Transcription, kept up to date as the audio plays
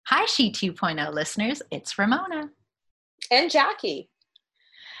Hi, She 2.0 listeners. It's Ramona. And Jackie.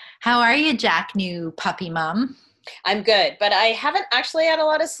 How are you, Jack, new puppy mom? I'm good, but I haven't actually had a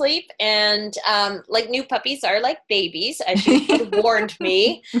lot of sleep. And like new puppies are like babies, as you had warned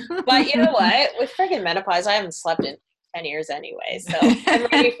me. But you know what? With friggin' menopause, I haven't slept in 10 years anyway. So I'm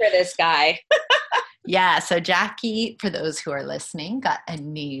ready for this guy. Yeah, so Jackie, for those who are listening, got a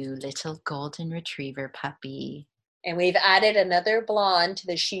new little golden retriever puppy. And we've added another blonde to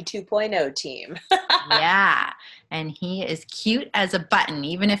the She 2.0 team. Yeah, and he is cute as a button,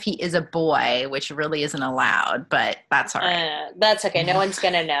 even if he is a boy, which really isn't allowed, but that's all right. That's okay. No one's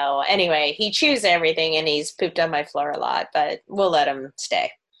going to know. Anyway, he chews everything and he's pooped on my floor a lot, but we'll let him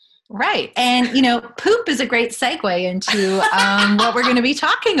stay. Right. And, poop is a great segue into what we're going to be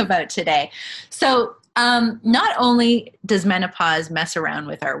talking about today. So not only does menopause mess around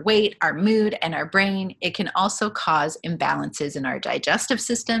with our weight, our mood, and our brain, it can also cause imbalances in our digestive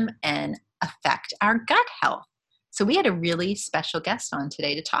system and affect our gut health. So we had a really special guest on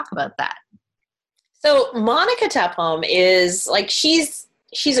today to talk about that. So Monika Tupholme is like, she's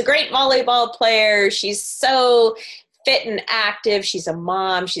a great volleyball player. She's so fit and active. She's a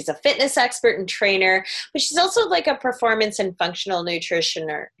mom. She's a fitness expert and trainer, but she's also like a performance and functional nutrition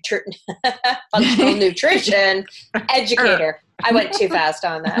functional nutrition educator. I went too fast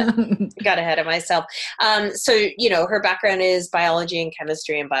on that. Got ahead of myself. So, her background is biology and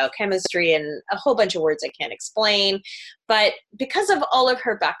chemistry and biochemistry and a whole bunch of words I can't explain. But because of all of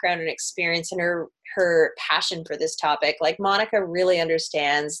her background and experience and her passion for this topic, like Monika really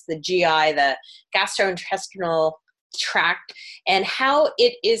understands the GI, the gastrointestinal tract, and how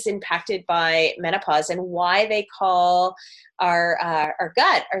it is impacted by menopause and why they call our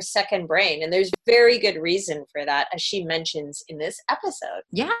gut our second brain. And there's very good reason for that, as she mentions in this episode.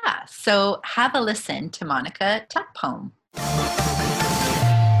 Yeah, so have a listen to Monika Tupholme.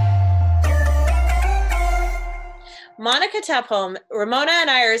 Monika Tupholme, Ramona and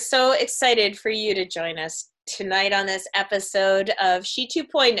I are so excited for you to join us tonight on this episode of She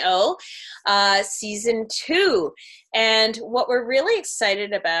 2.0, Season 2. And what we're really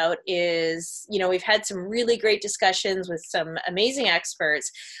excited about is, we've had some really great discussions with some amazing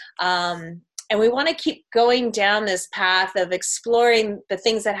experts. And we want to keep going down this path of exploring the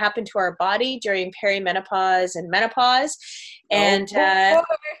things that happen to our body during perimenopause and menopause. And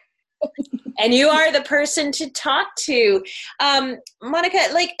and you are the person to talk to.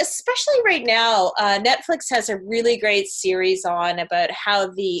 Monika, like, especially right now, Netflix has a really great series on about how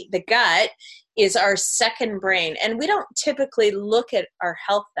the gut is our second brain. And we don't typically look at our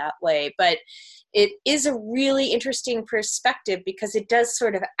health that way, but it is a really interesting perspective because it does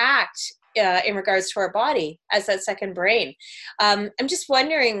sort of act in regards to our body as that second brain. I'm just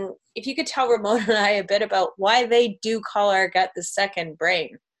wondering if you could tell Ramona and I a bit about why they do call our gut the second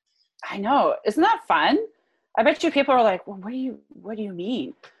brain. I know. Isn't that fun? I bet you people are like, well, what do you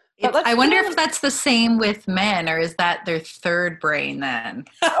mean? I wonder if that's the same with men, or is that their third brain then?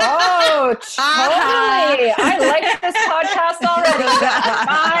 Oh, totally. I like this podcast already.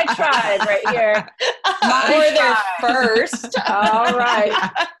 My tribe right here. Or their first. All right.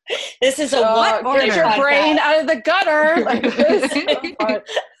 This is a what order? Get your podcast. Brain out of the gutter. Like this.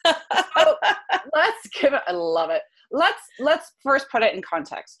 So let's give it. I love it. Let's first put it in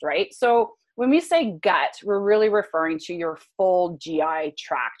context, right? So when we say gut, we're really referring to your full GI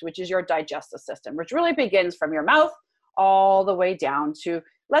tract, which is your digestive system, which really begins from your mouth all the way down to,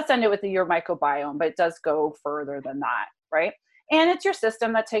 let's end it with your microbiome, but it does go further than that, right? And it's your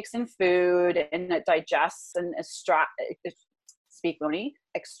system that takes in food and it digests and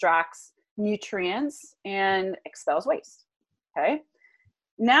extracts nutrients and expels waste, okay?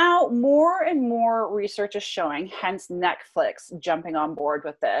 Now, more and more research is showing, hence Netflix jumping on board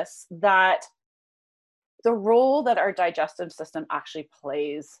with this, that the role that our digestive system actually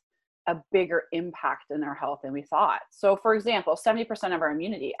plays a bigger impact in our health than we thought. So, for example, 70% of our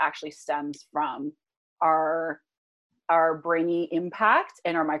immunity actually stems from our brainy impact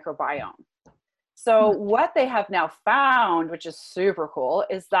and our microbiome. So what they have now found, which is super cool,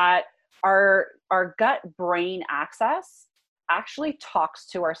 is that our gut-brain axis actually talks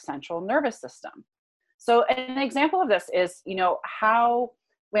to our central nervous system. So an example of this is, how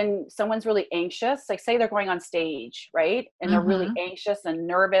when someone's really anxious, like say they're going on stage, right? And they're really anxious and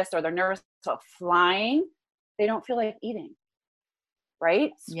nervous, or they're nervous about flying, they don't feel like eating,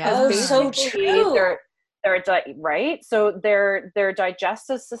 right? Yeah. Oh, so true. Right? So their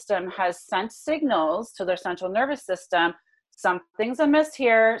digestive system has sent signals to their central nervous system. Something's amiss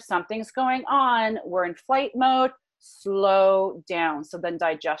here. Something's going on. We're in flight mode. Slow down. So then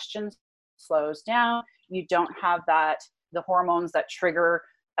digestion slows down. You don't have the hormones that trigger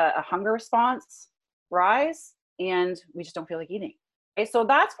a hunger response rise, and we just don't feel like eating. Okay, so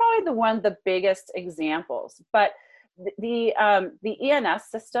that's probably the biggest examples. But the ENS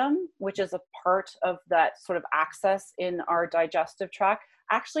system, which is a part of that sort of axis in our digestive tract,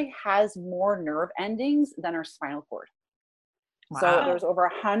 actually has more nerve endings than our spinal cord. Wow. So there's over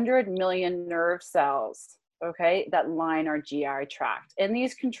 100 million nerve cells, okay, that line our GI tract. And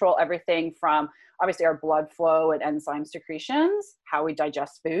these control everything from obviously our blood flow and enzyme secretions, how we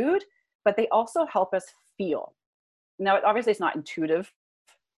digest food, but they also help us feel. Now, obviously it's not intuitive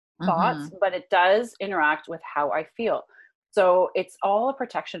thoughts, but it does interact with how I feel. So it's all a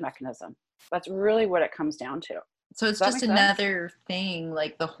protection mechanism. That's really what it comes down to. So it's just another thing,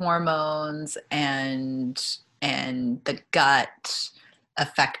 like the hormones and the gut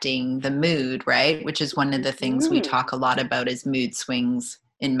affecting the mood, right? Which is one of the things we talk a lot about is mood swings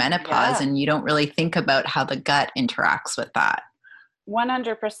in menopause. And you don't really think about how the gut interacts with that.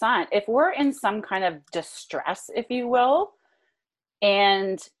 100%. If we're in some kind of distress, if you will,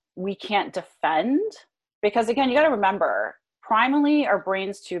 and we can't defend, because again, you got to remember, primarily our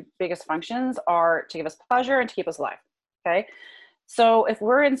brain's two biggest functions are to give us pleasure and to keep us alive. Okay. So if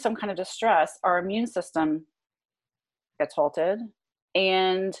we're in some kind of distress, our immune system gets halted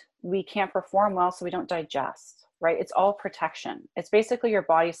and we can't perform well, so we don't digest, right? It's all protection. It's basically your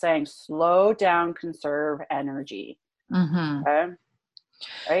body saying, slow down, conserve energy. Okay?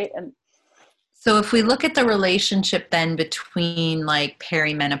 Right? And so if we look at the relationship then between like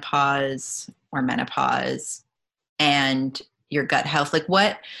perimenopause or menopause and your gut health,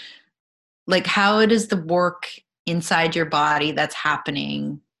 how does the work inside your body that's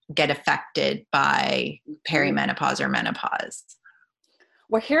happening get affected by perimenopause or menopause?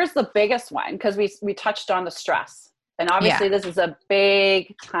 Well, here's the biggest one, because we touched on the stress. And obviously this is a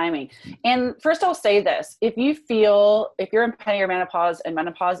big timing. And first I'll say this, if you're in perimenopause and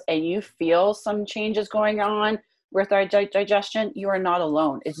menopause and you feel some changes going on with our digestion, you are not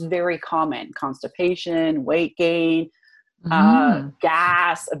alone. It's very common. Constipation, weight gain,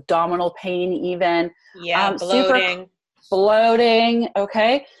 gas, abdominal pain even. Yeah, bloating. Bloating,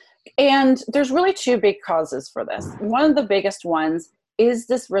 okay? And there's really two big causes for this. One of the biggest ones is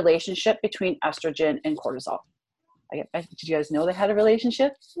this relationship between estrogen and cortisol. Did you guys know they had a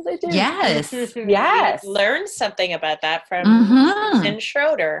relationship? They do. Yes. Yes. We learned something about that from Susan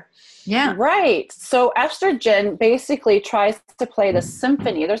Schroeder. Yeah. Right. So estrogen basically tries to play the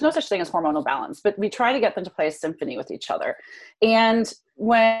symphony. There's no such thing as hormonal balance, but we try to get them to play a symphony with each other. And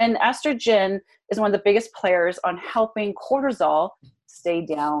when estrogen is one of the biggest players on helping cortisol stay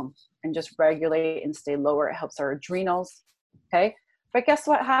down and just regulate and stay lower, it helps our adrenals. Okay. But guess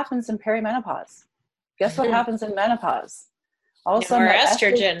what happens in perimenopause? Guess what happens in menopause? All of a sudden,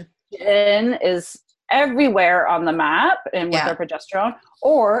 estrogen is everywhere on the map and with our progesterone,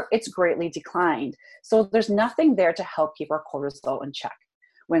 or it's greatly declined. So there's nothing there to help keep our cortisol in check.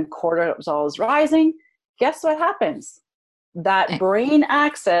 When cortisol is rising, guess what happens? That brain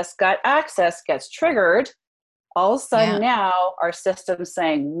axis, gut axis gets triggered. All of a sudden now our system's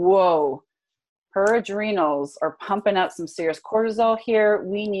saying, whoa, her adrenals are pumping out some serious cortisol here.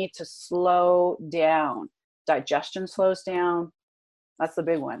 We need to slow down. Digestion slows down. That's the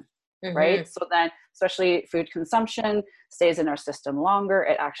big one, right? So then, especially food consumption stays in our system longer.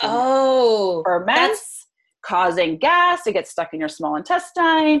 It actually ferments, causing gas. It gets stuck in your small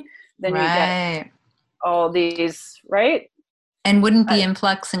intestine. Then you get all these, right? And wouldn't the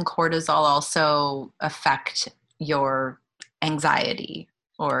influx in cortisol also affect your anxiety?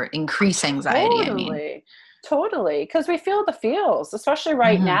 Or increase anxiety, Totally. Because we feel the feels, especially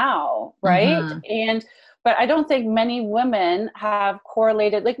right now, right? But I don't think many women have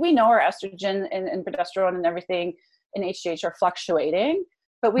correlated, like we know our estrogen and progesterone and everything in HGH are fluctuating,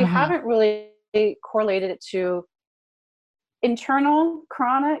 but we haven't really correlated it to external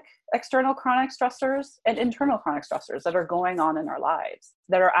chronic stressors and internal chronic stressors that are going on in our lives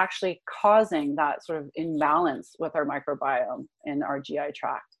that are actually causing that sort of imbalance with our microbiome in our GI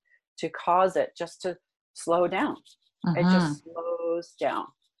tract to cause it just to slow down. It just slows down.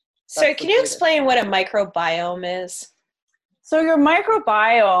 So can you explain what a microbiome is? So your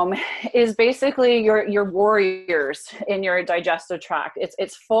microbiome is basically your warriors in your digestive tract.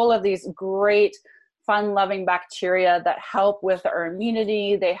 It's full of these great fun-loving bacteria that help with our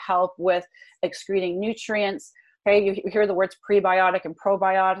immunity. They help with excreting nutrients. Okay, you hear the words prebiotic and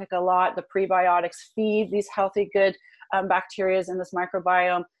probiotic a lot. The prebiotics feed these healthy, good bacteria in this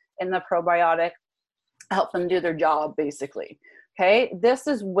microbiome, and the probiotic help them do their job, basically. Okay, this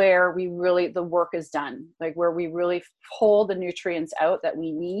is where the work is done, like where we really pull the nutrients out that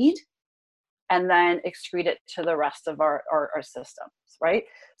we need and then excrete it to the rest of our systems, right?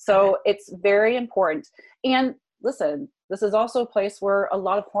 So it's very important. And listen, this is also a place where a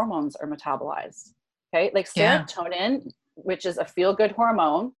lot of hormones are metabolized, okay? Like serotonin, which is a feel-good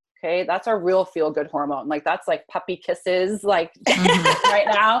hormone, okay? That's our real feel-good hormone. Like that's like puppy kisses, like right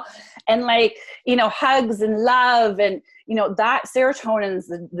now. And like, you know, hugs and love. And, you know, that serotonin's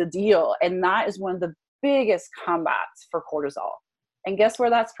the deal. And that is one of the biggest combats for cortisol. And guess where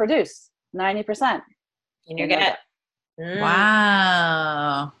that's produced? 90%. In your gut.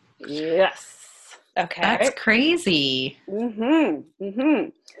 Wow. Yes. Okay. That's crazy.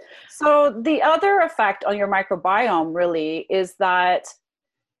 So the other effect on your microbiome really is that,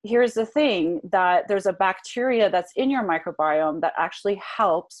 here's the thing, that there's a bacteria that's in your microbiome that actually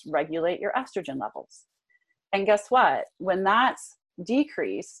helps regulate your estrogen levels. And guess what? When that's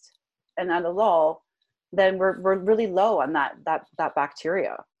decreased and at a lull, then we're really low on that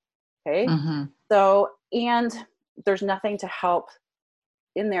bacteria. Okay. So, and there's nothing to help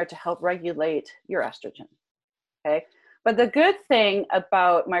in there to help regulate your estrogen. Okay. But the good thing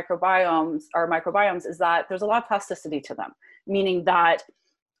about microbiomes is that there's a lot of plasticity to them, meaning that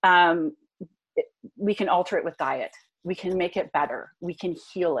we can alter it with diet. We can make it better. We can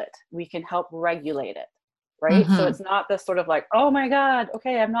heal it. We can help regulate it. Right. So it's not this sort of like, oh my God,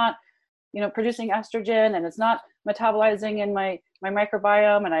 okay, I'm not, you know, producing estrogen and it's not metabolizing in my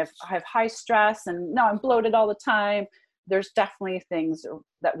microbiome and I have high stress and now I'm bloated all the time. There's definitely things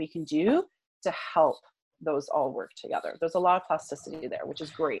that we can do to help those all work together. There's a lot of plasticity there, which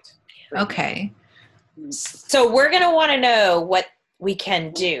is great. Okay. So we're going to want to know what we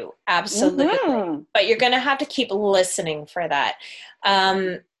can do. Absolutely. But you're going to have to keep listening for that.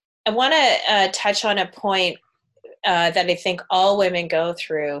 I want to touch on a point that I think all women go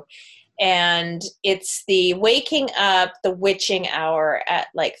through. And it's the waking up, the witching hour at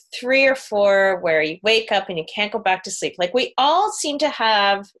like 3 or 4, where you wake up and you can't go back to sleep. Like we all seem to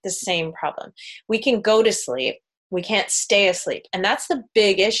have the same problem. We can go to sleep. We can't stay asleep. And that's the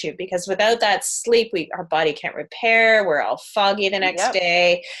big issue, because without that sleep, our body can't repair. We're all foggy the next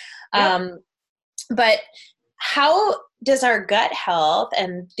day. But how does our gut health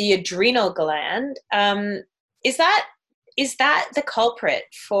and the adrenal gland, is that the culprit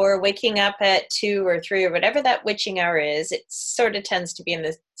for waking up at 2 or 3 or whatever that witching hour is? It sort of tends to be in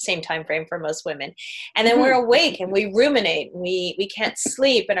the same time frame for most women. And then we're awake and we ruminate and we can't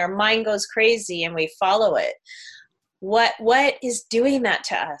sleep and our mind goes crazy and we follow it. What is doing that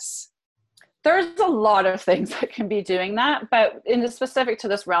to us? There's a lot of things that can be doing that, but in the specific to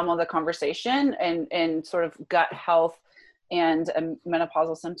this realm of the conversation and sort of gut health and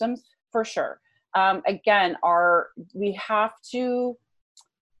menopausal symptoms, for sure. Again, we have to,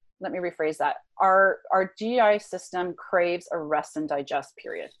 let me rephrase that. Our GI system craves a rest and digest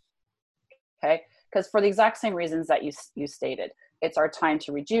period. Okay. Because for the exact same reasons that you stated, it's our time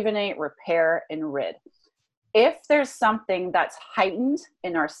to rejuvenate, repair, and rid. If there's something that's heightened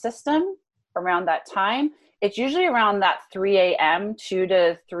in our system around that time, it's usually around that 3 a.m., 2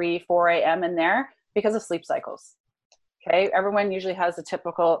 to 3, 4 a.m. in there because of sleep cycles. Okay. Everyone usually has the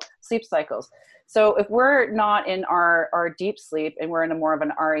typical sleep cycles. So if we're not in our deep sleep and we're in a more of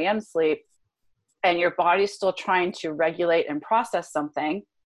an REM sleep and your body's still trying to regulate and process something,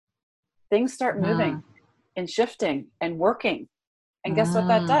 things start moving and shifting and working. And guess what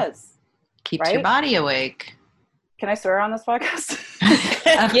that does? Keeps your body awake. Can I swear on this podcast?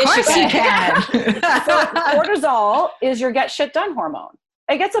 Of course you can. So cortisol is your get shit done hormone.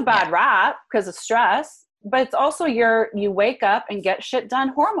 It gets a bad rap because of stress, but it's also you wake up and get shit done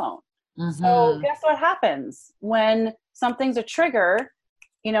hormone. So guess what happens when something's a trigger,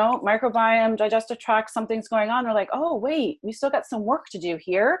 you know, microbiome, digestive tract, something's going on. They're like, oh, wait, we still got some work to do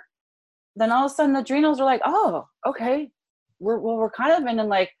here. Then all of a sudden the adrenals are like, oh, okay. We're kind of in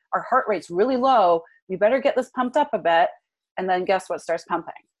like our heart rate's really low. We better get this pumped up a bit. And then guess what starts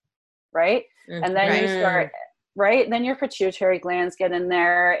pumping, right? And then you start, right? Then your pituitary glands get in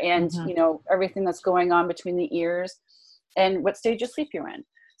there and, you know, everything that's going on between the ears and what stage of sleep you're in.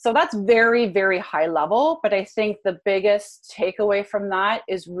 So that's very, very high level. But I think the biggest takeaway from that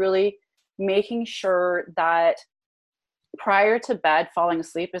is really making sure that prior to bed, falling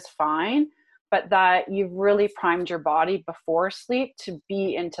asleep is fine, but that you've really primed your body before sleep to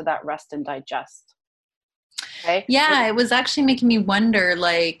be into that rest and digest. Okay. Yeah, it was actually making me wonder,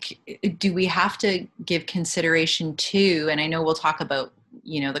 like, do we have to give consideration to, and I know we'll talk about,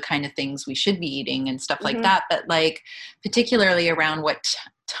 you know, the kind of things we should be eating and stuff like that, but like particularly around what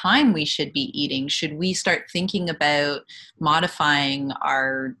time we should be eating, should we start thinking about modifying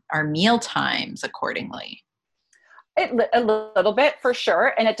our meal times accordingly? A little bit for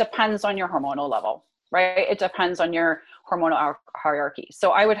sure. And it depends on your hormonal level, right? It depends on your hormonal hierarchy.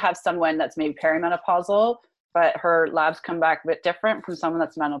 So I would have someone that's maybe perimenopausal, but her labs come back a bit different from someone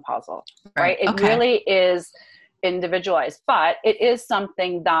that's menopausal, right? It really is individualized, but it is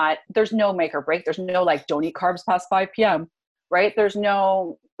something that there's no make or break. There's no like, don't eat carbs past 5 p.m., right?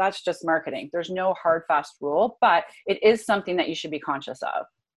 That's just marketing. There's no hard, fast rule, but it is something that you should be conscious of,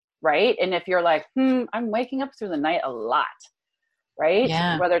 right? And if you're like, I'm waking up through the night a lot, right?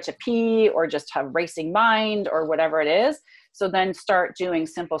 Yeah. Whether to pee or just have racing mind or whatever it is. So then start doing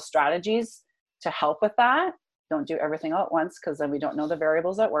simple strategies to help with that. Don't do everything all at once, because then we don't know the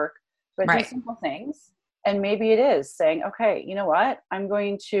variables at work, but do simple things. And maybe it is saying, okay, you know what? I'm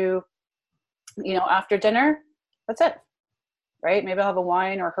going to, after dinner, that's it, right? Maybe I'll have a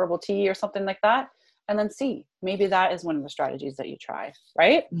wine or herbal tea or something like that. And then see, maybe that is one of the strategies that you try,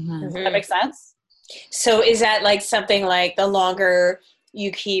 right? Does that make sense? So is that like something like the longer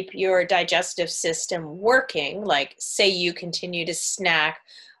you keep your digestive system working, like say you continue to snack,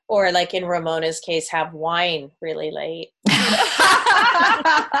 or like in Ramona's case, have wine really late? Wine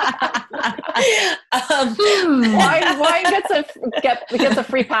gets a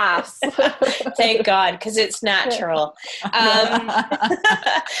free pass. Thank God, because it's natural. But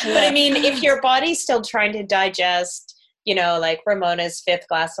I mean, if your body's still trying to digest, like Ramona's 5th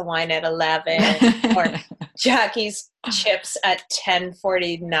glass of wine at 11, or Jackie's chips at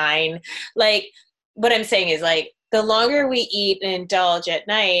 10:49, like what I'm saying is like, the longer we eat and indulge at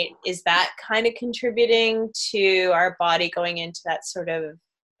night, is that kind of contributing to our body going into that sort of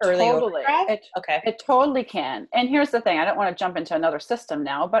early overdrive? It totally can. And here's the thing, I don't want to jump into another system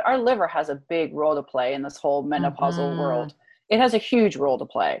now, but our liver has a big role to play in this whole menopausal world. It has a huge role to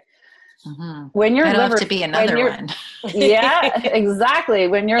play. When your liver to be another one. Yeah, exactly.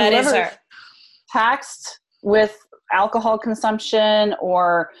 When your liver is taxed with alcohol consumption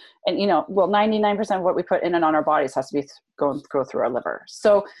and 99% of what we put in and on our bodies has to be go through our liver.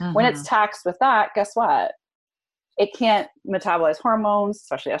 So when it's taxed with that, guess what? It can't metabolize hormones,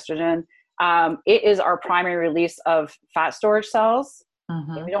 especially estrogen. It is our primary release of fat storage cells.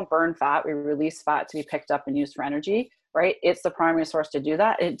 If we don't burn fat, we release fat to be picked up and used for energy, right? It's the primary source to do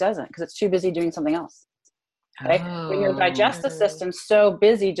that. It doesn't, because it's too busy doing something else. Okay? When your digestive system's so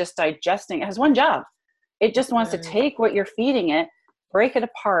busy just digesting, it has one job. It just wants to take what you're feeding it, break it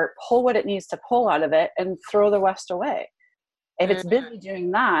apart, pull what it needs to pull out of it, and throw the rest away. If it's busy doing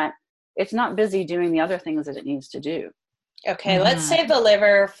that, it's not busy doing the other things that it needs to do. Okay, let's save the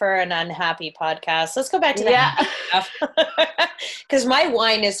liver for an unhappy podcast. Let's go back to the happy stuff. Because my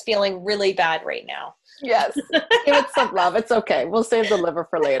wine is feeling really bad right now. Yes. Give it some love. It's okay. We'll save the liver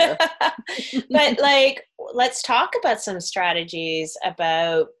for later. But let's talk about some strategies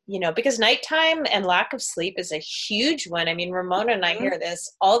about, because nighttime and lack of sleep is a huge one. I mean, Ramona and I hear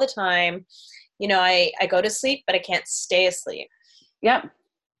this all the time. I go to sleep, but I can't stay asleep. Yep.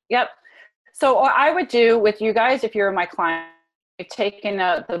 So what I would do with you guys, if you're my client, I've taken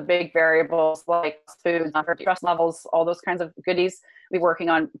out the big variables like food, stress levels, all those kinds of goodies. We're working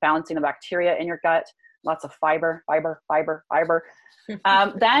on balancing the bacteria in your gut, lots of fiber.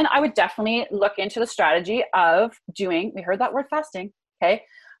 Then I would definitely look into the strategy of we heard that word fasting, okay?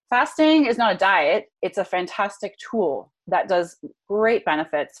 Fasting is not a diet. It's a fantastic tool that does great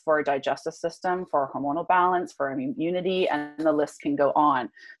benefits for our digestive system, for our hormonal balance, for immunity, and the list can go on.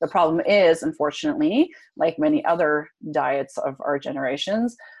 The problem is, unfortunately, like many other diets of our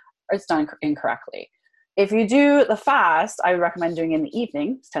generations, it's done incorrectly. If you do the fast, I would recommend doing it in the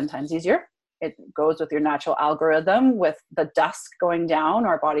evening. It's 10 times easier. It goes with your natural algorithm. With the dusk going down,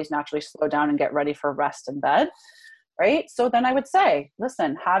 our bodies naturally slow down and get ready for rest in bed, right? So then I would say,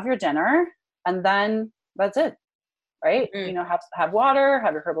 listen, have your dinner, and then that's it, right? Have water,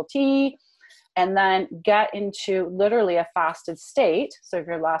 have your herbal tea, and then get into literally a fasted state. So if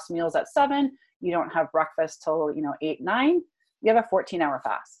your last meal is at 7, you don't have breakfast till 8, 9, you have a 14-hour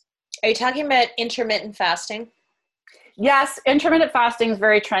fast. Are you talking about intermittent fasting? Yes, intermittent fasting is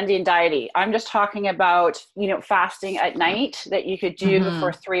very trendy and diety. I'm just talking about, fasting at night that you could do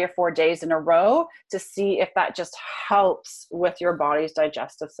for 3 or 4 days in a row to see if that just helps with your body's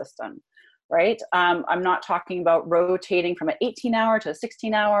digestive system, right? I'm not talking about rotating from an 18-hour to a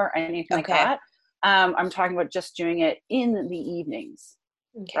 16-hour or anything like that. I'm talking about just doing it in the evenings.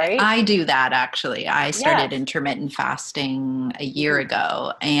 Okay. Right? I do that actually. I started intermittent fasting a year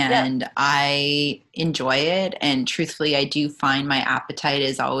ago, and I enjoy it. And truthfully, I do find my appetite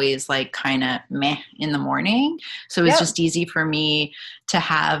is always like kind of meh in the morning. So it's just easy for me to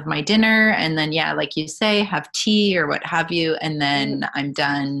have my dinner and then, like you say, have tea or what have you. And then I'm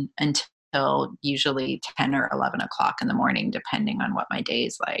done until until usually 10 or 11 o'clock in the morning, depending on what my day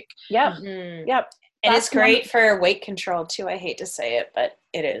is like. Yep. Mm-hmm. Yep. And it's great for weight control too. I hate to say it, but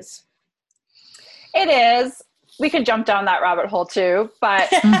it is. It is. We could jump down that rabbit hole too, but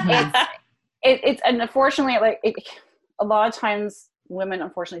it's and unfortunately, a lot of times women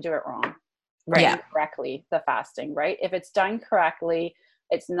unfortunately do it wrong, right? Yeah. Correctly, the fasting, right? If it's done correctly,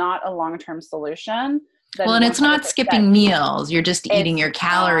 it's not a long-term solution. Well, and it's not skipping meals. You're just eating your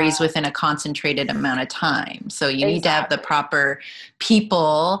calories not. within a concentrated amount of time. So you need to have the Exactly. proper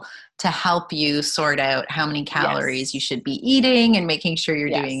people to help you sort out how many calories you should be eating and making sure you're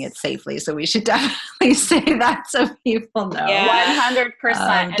doing it safely. So we should definitely say that so people know. Yeah.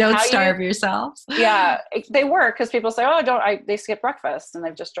 100%. Don't starve yourselves. Yeah, they work because people say, "Oh, they skip breakfast and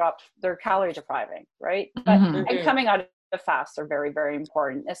they've just dropped their calorie depriving," right? But and coming out of fasts are very, very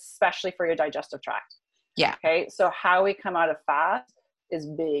important, especially for your digestive tract. Yeah. Okay. So how we come out of fast is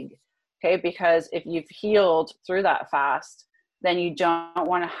big. Okay. Because if you've healed through that fast, then you don't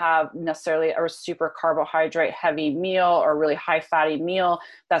want to have necessarily a super carbohydrate heavy meal or really high fatty meal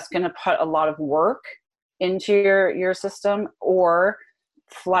that's going to put a lot of work into your system or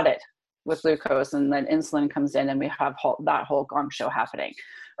flood it with glucose, and then insulin comes in and we have that whole gong show happening,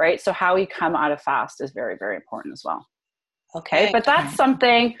 right? So how we come out of fast is very, very important as well. Okay. But that's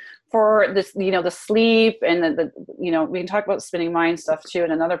something for this, the sleep and the we can talk about spinning mind stuff too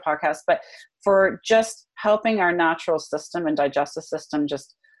in another podcast, but for just helping our natural system and digestive system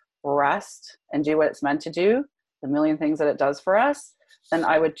just rest and do what it's meant to do, the million things that it does for us, then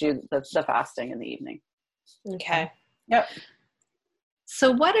I would do the fasting in the evening. Okay. Yep.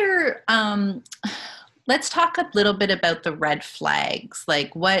 So what are, let's talk a little bit about the red flags,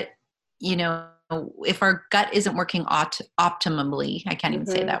 like what, if our gut isn't working optimally, I can't even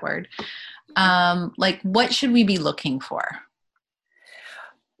say that word. Like what should we be looking for?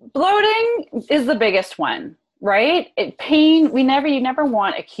 Bloating is the biggest one, right? Pain, you never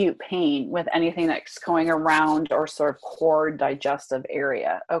want acute pain with anything that's going around or sort of core digestive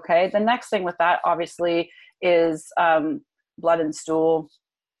area. Okay. The next thing with that obviously is blood and stool.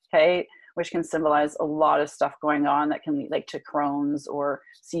 Okay. Which can symbolize a lot of stuff going on that can lead to Crohn's or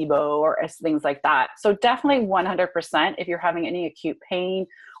SIBO or things like that. So definitely 100%, if you're having any acute pain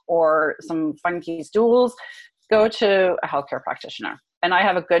or some funky stools, go to a healthcare practitioner. And I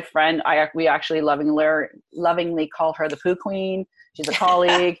have a good friend. We actually lovingly call her the poo queen. She's a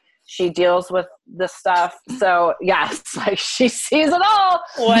colleague. She deals with this stuff. So yes, she sees it all.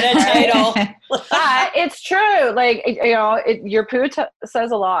 What a title. But it's true. Your poo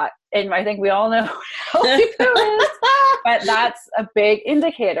says a lot. And I think we all know how healthy poo is. But that's a big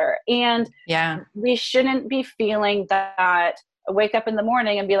indicator. And we shouldn't be feeling that wake up in the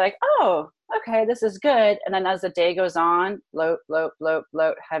morning and be like, oh, okay, this is good. And then as the day goes on, bloat,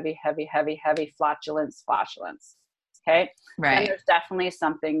 heavy, flatulence. Okay. Right. And there's definitely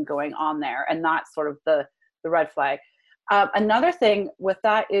something going on there. And that's sort of the red flag. Another thing with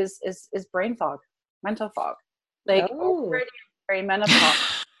that is brain fog, mental fog. Already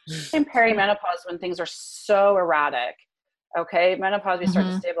perimenopause. In perimenopause, when things are so erratic, okay, menopause, we start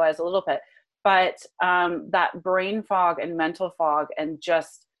to stabilize a little bit. But that brain fog and mental fog and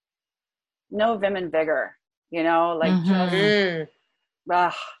just no vim and vigor,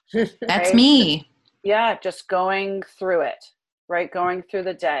 that's me. Yeah, just going through it, right? Going through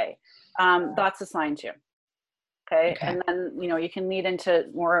the day. That's a sign too. Okay. And then, you can lead into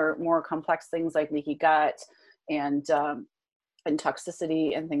more complex things like leaky gut and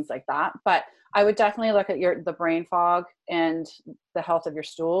toxicity and things like that. But I would definitely look at the brain fog and the health of your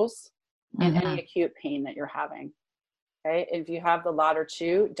stools and any acute pain that you're having. Okay. If you have the latter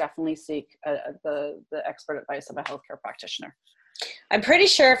two, definitely seek the expert advice of a healthcare practitioner. I'm pretty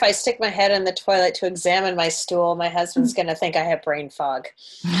sure if I stick my head in the toilet to examine my stool, my husband's going to think I have brain fog.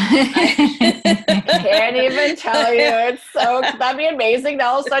 I can't even tell you. That'd be amazing.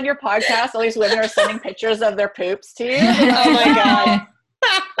 Now all of a sudden your podcast, all these women are sending pictures of their poops to you. Oh my God.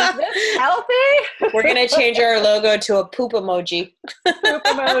 Is this healthy? We're going to change our logo to a poop emoji. Poop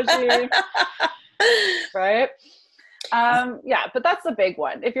emoji. Right? But that's the big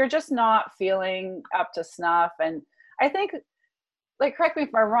one. If you're just not feeling up to snuff, and I think, correct me if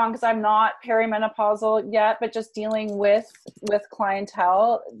I'm wrong, because I'm not perimenopausal yet, but just dealing with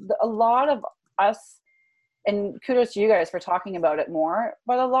clientele, a lot of us, and kudos to you guys for talking about it more,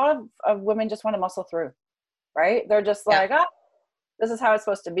 but a lot of women just want to muscle through, right? They're just this is how it's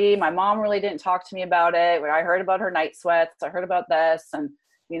supposed to be. My mom really didn't talk to me about it. I heard about her night sweats. I heard about this and,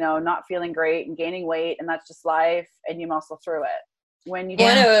 not feeling great and gaining weight, and that's just life, and you muscle through it. When you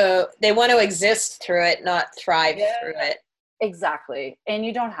they want to exist through it, not thrive through it. Exactly. And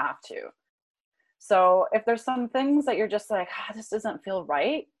you don't have to. So if there's some things that you're just like, this doesn't feel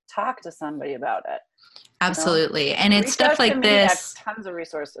right, talk to somebody about it. Absolutely. And it's stuff like this. Tons of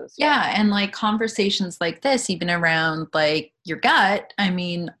resources. Yeah. And like conversations like this, even around like your gut. I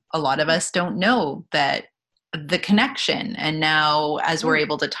mean, a lot of us don't know that the connection. And now as we're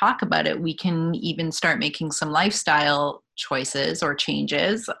able to talk about it, we can even start making some lifestyle choices or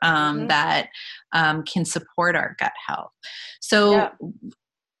changes that can support our gut health. So,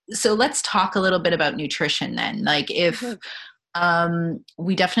 so let's talk a little bit about nutrition then. Like if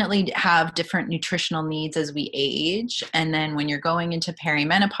we definitely have different nutritional needs as we age. And then when you're going into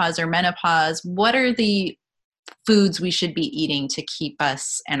perimenopause or menopause, what are the foods we should be eating to keep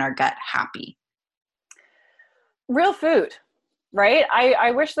us and our gut happy? Real food, right?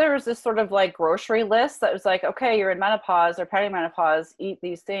 I wish there was this sort of like grocery list that was like, okay, you're in menopause or perimenopause, eat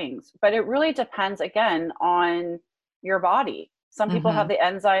these things. But it really depends, again, on your body. Some people have the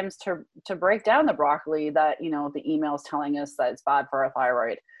enzymes to break down the broccoli that, the email's telling us that it's bad for our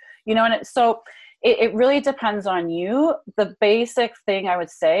thyroid, and so it really depends on you. The basic thing I would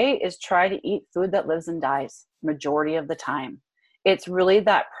say is try to eat food that lives and dies majority of the time. It's really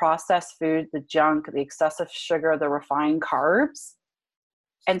that processed food, the junk, the excessive sugar, the refined carbs,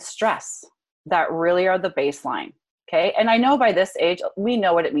 and stress that really are the baseline. Okay. And I know by this age, we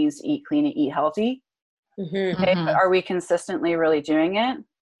know what it means to eat clean and eat healthy. Okay, but are we consistently really doing it?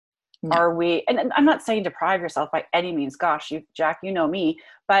 No. Are we, and I'm not saying deprive yourself by any means. Gosh, Jack, you know me,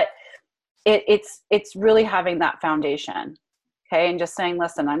 but it's really having that foundation. Okay. And just saying,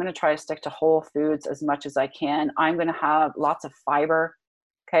 listen, I'm going to try to stick to whole foods as much as I can. I'm going to have lots of fiber.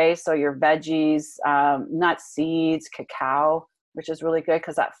 Okay. So your veggies, nuts, seeds, cacao, which is really good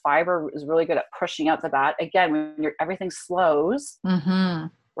because that fiber is really good at pushing out the bad. Again, when everything slows,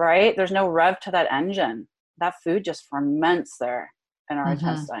 right? There's no rev to that engine. That food just ferments there in our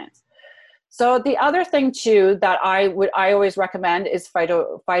intestines. So the other thing too that I always recommend is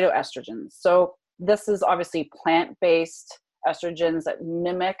phytoestrogens. So this is obviously plant-based estrogens that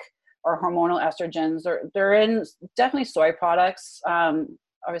mimic our hormonal estrogens. They're in definitely soy products.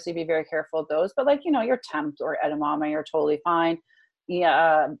 Obviously be very careful of those, but like, your temp or edamame are totally fine.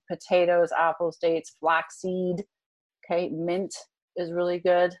 Yeah, potatoes, apples, dates, flaxseed, okay, mint is really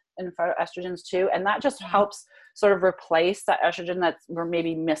good in phytoestrogens too. And that just helps sort of replace that estrogen that we're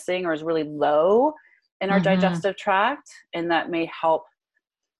maybe missing or is really low in our digestive tract. And that may help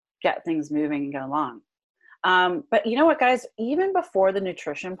get things moving and get along. But you know what, guys, even before the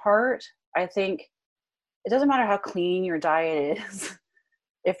nutrition part, I think it doesn't matter how clean your diet is.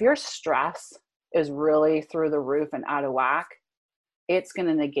 If your stress is really through the roof and out of whack, it's going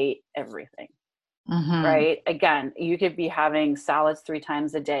to negate everything. Right? Again, you could be having salads 3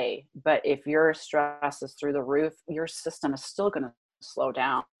 times a day, but if your stress is through the roof, your system is still going to slow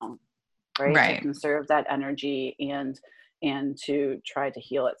down, right? To conserve that energy and to try to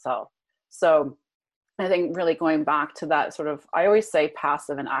heal itself. So I think really going back to that sort of, I always say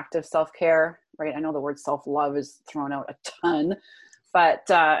passive and active self-care, right? I know the word self-love is thrown out a ton,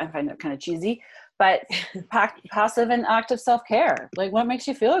 but I find it kind of cheesy, but passive and active self-care, like what makes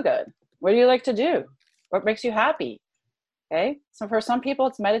you feel good? What do you like to do? What makes you happy? Okay. So for some people,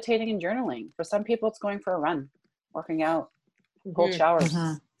 it's meditating and journaling. For some people, it's going for a run, working out, cold showers,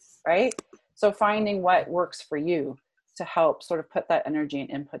 right? So finding what works for you to help sort of put that energy and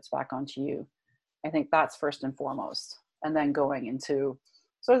inputs back onto you. I think that's first and foremost. And then going into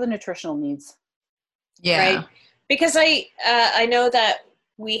sort of the nutritional needs. Yeah. Right. Because I know that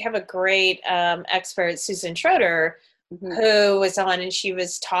we have a great expert, Susan Schroeder, who was on, and she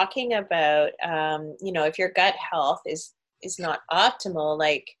was talking about, if your gut health is not optimal,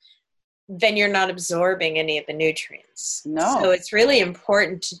 like, then you're not absorbing any of the nutrients. No. So it's really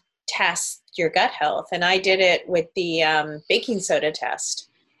important to test your gut health. And I did it with the baking soda test.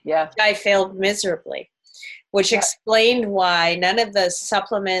 Yeah. I failed miserably, which explained why none of the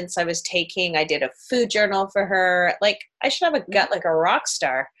supplements I was taking, I did a food journal for her. Like, I should have a gut like a rock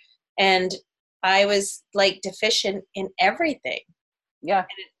star. And I was like deficient in everything. Yeah. And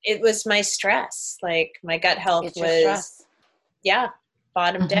it was my stress. Like my gut health was,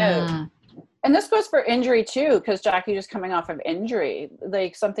 bottomed out. And this goes for injury too, because Jackie just coming off of injury,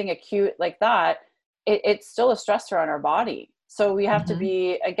 like something acute like that, it's still a stressor on our body. So we have to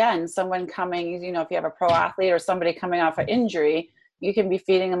be, again, someone coming, if you have a pro athlete or somebody coming off an injury, you can be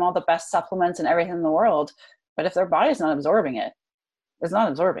feeding them all the best supplements and everything in the world. But if their body's not absorbing it, it's not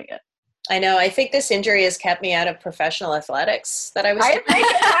absorbing it. I know. I think this injury has kept me out of professional athletics that I was doing.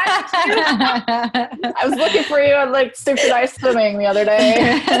 I was looking for you on like supervised swimming the other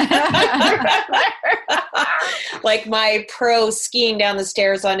day. like my pro skiing down the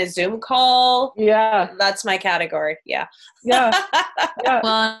stairs on a Zoom call. Yeah. That's my category. Yeah. Yeah.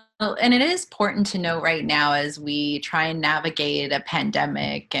 Well, and it is important to note right now as we try and navigate a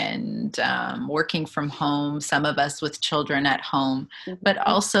pandemic and working from home, some of us with children at home, but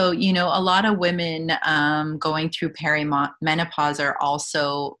also, you know, a lot of women going through perimenopause are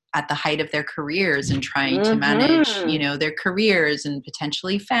also at the height of their careers and trying to manage, you know, their careers and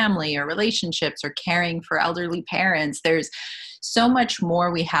potentially family or relationships or caring for elderly parents. There's so much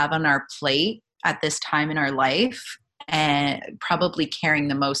more we have on our plate at this time in our life, and probably carrying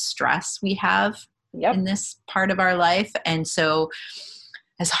the most stress we have in this part of our life. And so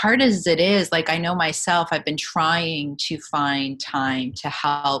as hard as it is, like I know myself, I've been trying to find time to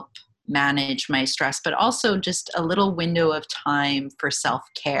help manage my stress, but also just a little window of time for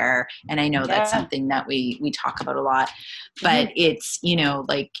self-care. And I know that's something that we talk about a lot, but it's, you know,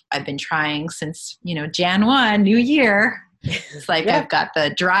 like I've been trying since, you know, Jan 1, new year. It's like I've got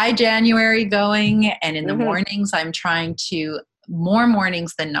the dry January going, and in the mornings I'm trying to, more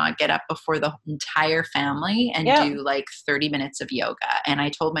mornings than not, get up before the entire family and do like 30 minutes of yoga. And I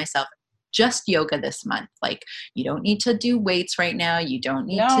told myself, just yoga this month. Like, you don't need to do weights right now. You don't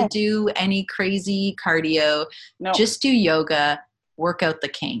need to do any crazy cardio. Just do yoga, work out the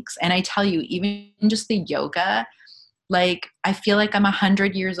kinks. And I tell you, even just the yoga, like, I feel like I'm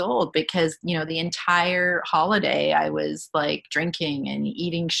 100 years old because, you know, the entire holiday I was like drinking and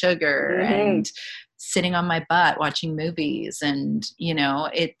eating sugar and sitting on my butt watching movies. And, you know,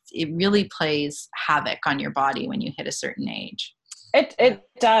 it really plays havoc on your body when you hit a certain age. It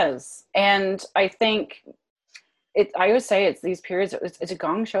does. And I think I always say it's these periods, it's a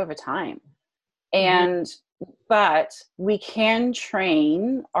gong show of a time. And, but we can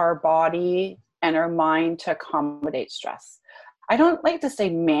train our body and our mind to accommodate stress. I don't like to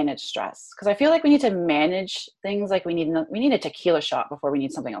say manage stress because I feel like we need to manage things like we need a tequila shot before we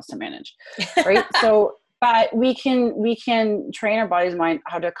need something else to manage, right? So, but we can train our body's mind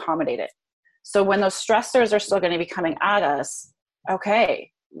how to accommodate it. So when those stressors are still going to be coming at us, okay,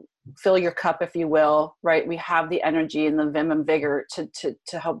 fill your cup, if you will, right? We have the energy and the vim and vigor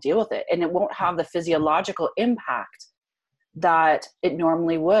to help deal with it, and it won't have the physiological impact that it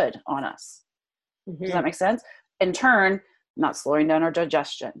normally would on us. Does that make sense? In turn, not slowing down our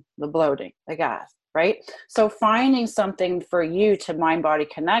digestion, the bloating, the gas, right? So finding something for you to mind-body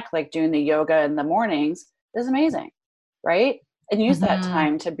connect, like doing the yoga in the mornings, is amazing, right? And use that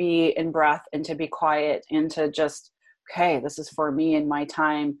time to be in breath and to be quiet and to just, okay, this is for me and my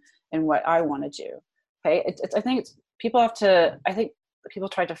time and what I want to do. Okay. I think people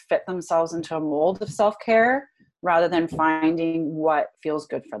try to fit themselves into a mold of self-care rather than finding what feels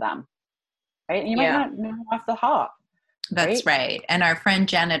good for them. Right. And you might not know off the hop. That's right. And our friend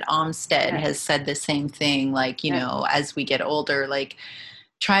Janet Olmstead has said the same thing. Like, you know, as we get older, like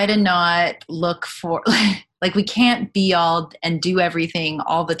try to not look for, like we can't be all and do everything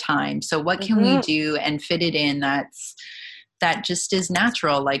all the time. So what can we do and fit it in that just is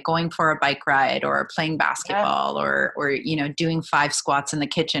natural, like going for a bike ride or playing basketball or, you know, doing 5 squats in the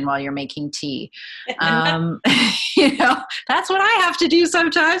kitchen while you're making tea. You know, that's what I have to do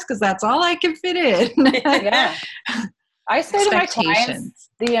sometimes because that's all I can fit in. I say to my clients,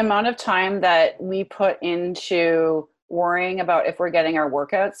 the amount of time that we put into worrying about if we're getting our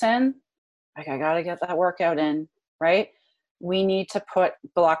workouts in, like I got to get that workout in, right? We need to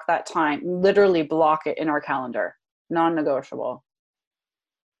block that time, literally block it in our calendar. Non-negotiable.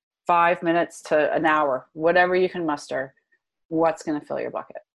 5 minutes to an hour, whatever you can muster. What's going to fill your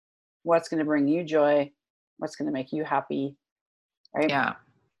bucket? What's going to bring you joy? What's going to make you happy? Right? Yeah.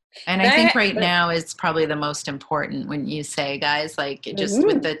 And I think right now is probably the most important when you say, guys, like just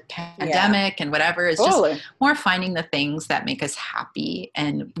with the pandemic and whatever, it's just more finding the things that make us happy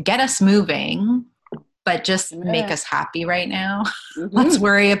and get us moving, but just make us happy right now. Let's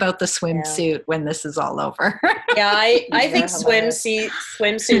worry about the swimsuit when this is all over. I think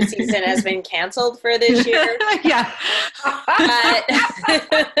swimsuit season has been canceled for this year.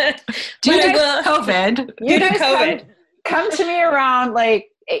 Due to COVID. Come to me around like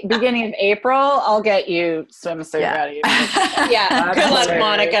beginning of April, I'll get you swimsuit ready. Good luck,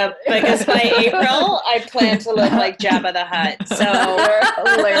 Monica, because by April, I plan to look like Jabba the Hutt. So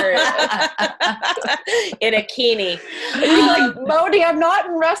hilarious. In a bikini. You're like, Modi, I'm not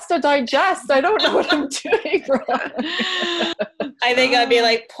in rest to digest. I don't know what I'm doing wrong. I think I'd be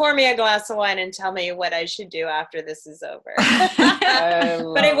like, pour me a glass of wine and tell me what I should do after this is over.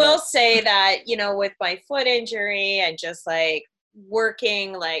 But I will say that, you know, with my foot injury and just like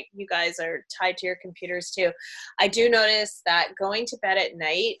working, like you guys are tied to your computers too, I do notice that going to bed at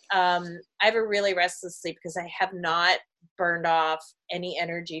night, I have a really restless sleep because I have not burned off any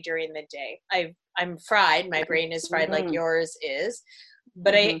energy during the day. I'm fried. My brain is fried like yours is,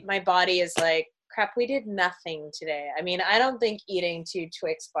 but my body is like, crap, we did nothing today. I mean, I don't think eating 2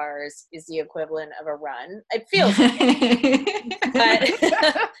 Twix bars is the equivalent of a run. It feels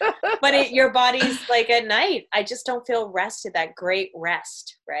but your body's like, at night, I just don't feel rested, that great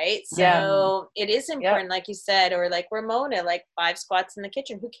rest, right? So it is important, like you said, or like Ramona, like 5 squats in the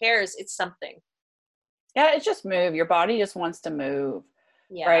kitchen. Who cares? It's something. Yeah, it's just move. Your body just wants to move,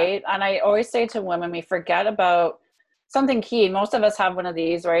 right? And I always say to women, we forget about something key. Most of us have one of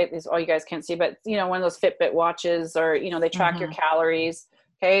these, right? These, you guys can't see, but one of those Fitbit watches, or, they track your calories.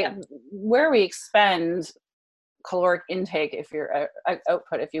 Okay. Yep. Where we expend caloric intake, if you're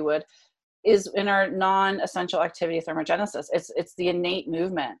output, if you would, is in our non-essential activity thermogenesis. It's the innate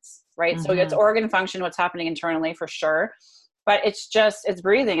movements, right? So it's organ function, what's happening internally for sure, but it's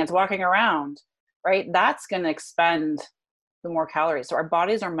breathing, it's walking around, right? That's going to expend the more calories. So our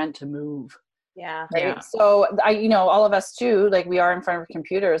bodies are meant to move. Yeah. Right. Yeah. So all of us too, like we are in front of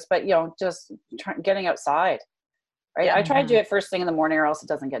computers, but just getting outside, right? I try to do it first thing in the morning, or else it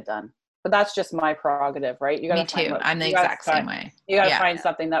doesn't get done. But that's just my prerogative, right? You got to. Me too. I'm the exact same way. You got to find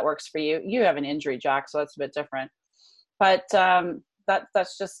something that works for you. You have an injury, Jack, so that's a bit different. But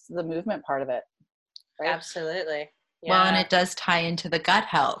that's just the movement part of it. Right? Absolutely. Yeah. Well, and it does tie into the gut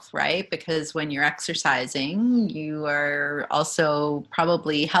health, right? Because when you're exercising, you are also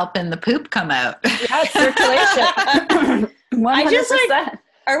probably helping the poop come out. Yeah, circulation. 100%. I just like,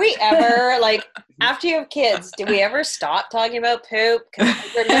 are we ever like, after you have kids, do we ever stop talking about poop? Because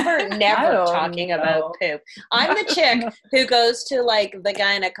I remember never talking about poop. I'm the chick who goes to like the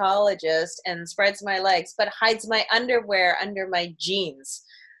gynecologist and spreads my legs, but hides my underwear under my jeans.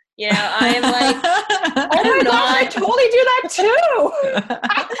 I am like, oh my gosh, I totally do that too.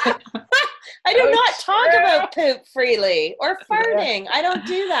 I do not talk about poop freely or farting. I don't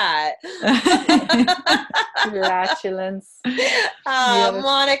do that. Flatulence.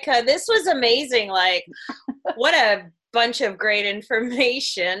 Monika, this was amazing. Like, what a bunch of great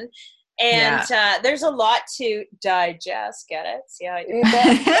information. And there's a lot to digest. Get it? See how I do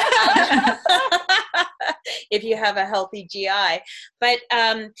that? If you have a healthy GI. But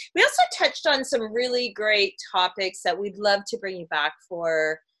we also touched on some really great topics that we'd love to bring you back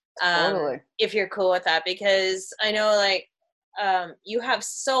for, if you're cool with that. Because I know, like, you have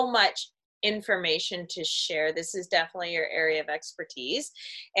so much information to share. This is definitely your area of expertise,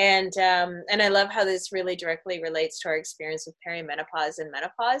 and I love how this really directly relates to our experience with perimenopause and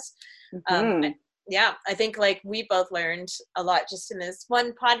menopause. I think like we both learned a lot just in this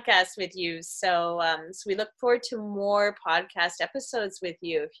one podcast with you. So we look forward to more podcast episodes with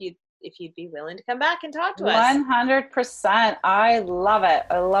you if you'd be willing to come back and talk to us. 100%. I love it.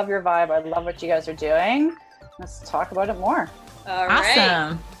 I love your vibe. I love what you guys are doing. Let's talk about it more. All right.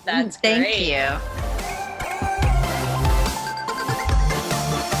 Awesome. That's Thank great. you.